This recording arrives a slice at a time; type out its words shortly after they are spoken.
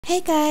Hey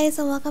guys,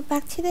 and welcome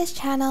back to this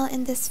channel.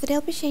 In this video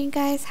I'll be showing you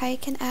guys how you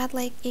can add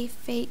like a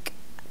fake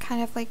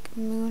kind of like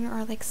moon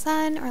or like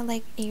sun or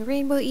like a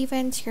rainbow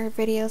even to your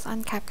videos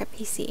on CapCut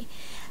PC.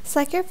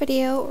 Select your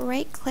video,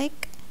 right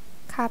click,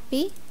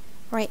 copy,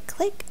 right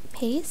click,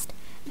 paste,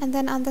 and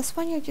then on this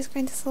one you're just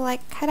going to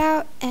select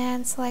cutout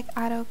and select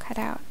auto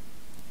cutout.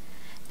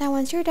 Now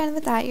once you're done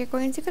with that, you're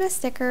going to go to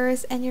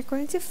stickers and you're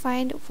going to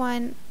find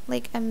one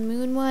like a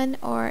moon one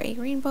or a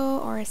rainbow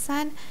or a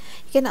sun.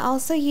 You can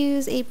also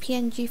use a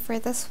PNG for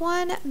this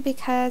one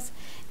because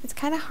it's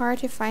kind of hard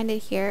to find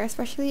it here,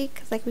 especially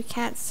because like we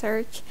can't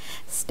search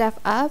stuff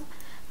up.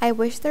 I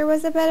wish there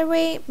was a better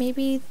way,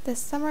 maybe the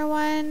summer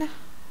one.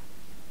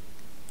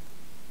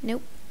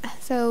 Nope.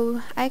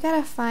 So I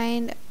gotta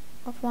find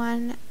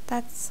one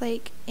that's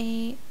like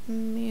a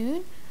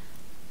moon.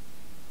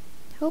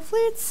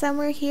 Hopefully it's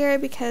somewhere here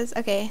because,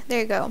 okay,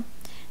 there you go.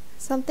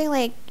 Something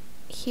like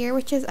here,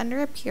 which is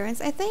under appearance,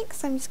 I think.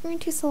 So I'm just going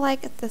to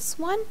select this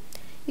one.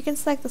 You can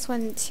select this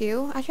one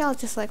too. Actually, I'll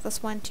just select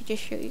this one to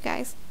just show you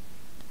guys.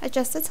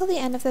 Adjust it till the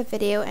end of the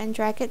video and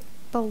drag it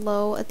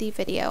below the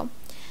video.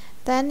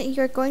 Then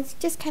you're going to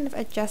just kind of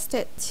adjust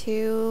it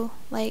to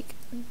like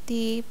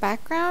the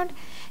background.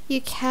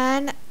 You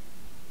can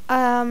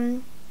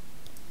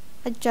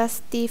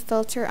adjust the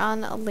filter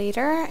on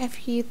later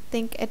if you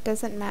think it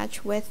doesn't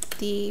match with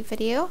the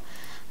video.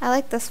 I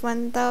like this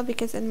one though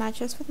because it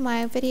matches with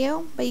my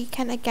video, but you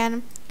can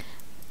again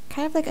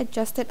kind of like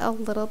adjust it a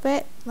little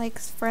bit, like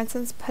for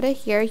instance put it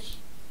here.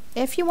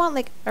 If you want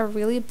like a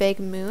really big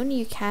moon,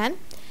 you can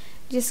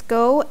just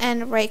go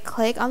and right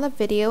click on the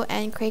video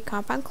and create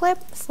compound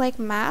clip, select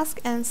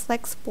mask and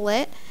select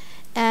split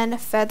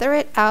and feather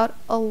it out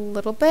a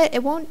little bit.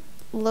 It won't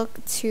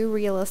look too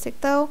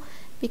realistic though,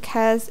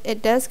 because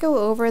it does go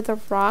over the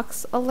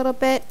rocks a little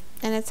bit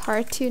and it's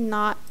hard to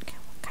not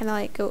kind of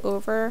like go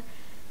over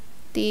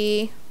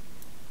the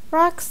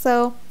rocks.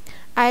 So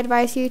I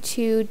advise you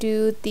to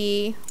do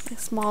the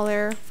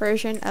smaller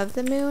version of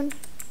the moon,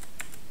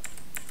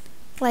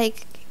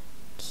 like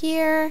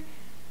here,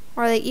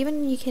 or like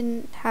even you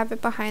can have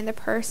it behind the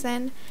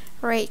person.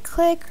 Right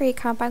click, create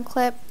compound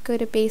clip, go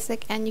to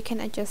basic, and you can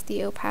adjust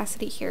the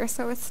opacity here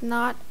so it's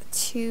not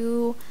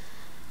too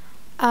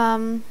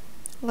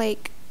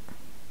like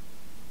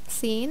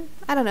seen.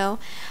 I don't know,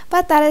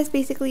 but that is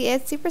basically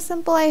it. Super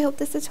simple. I hope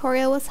this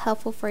tutorial was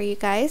helpful for you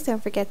guys.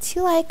 Don't forget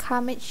to like,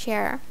 comment,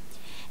 share,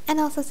 and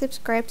also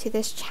subscribe to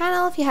this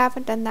channel if you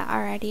haven't done that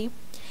already.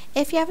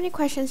 If you have any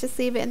questions, just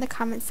leave it in the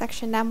comment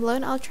section down below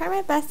and I'll try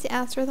my best to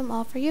answer them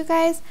all for you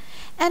guys.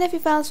 And if you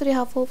found this video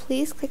helpful,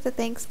 please click the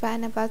thanks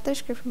button above the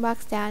description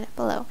box down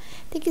below.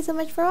 Thank you so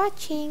much for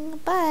watching.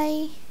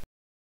 Bye!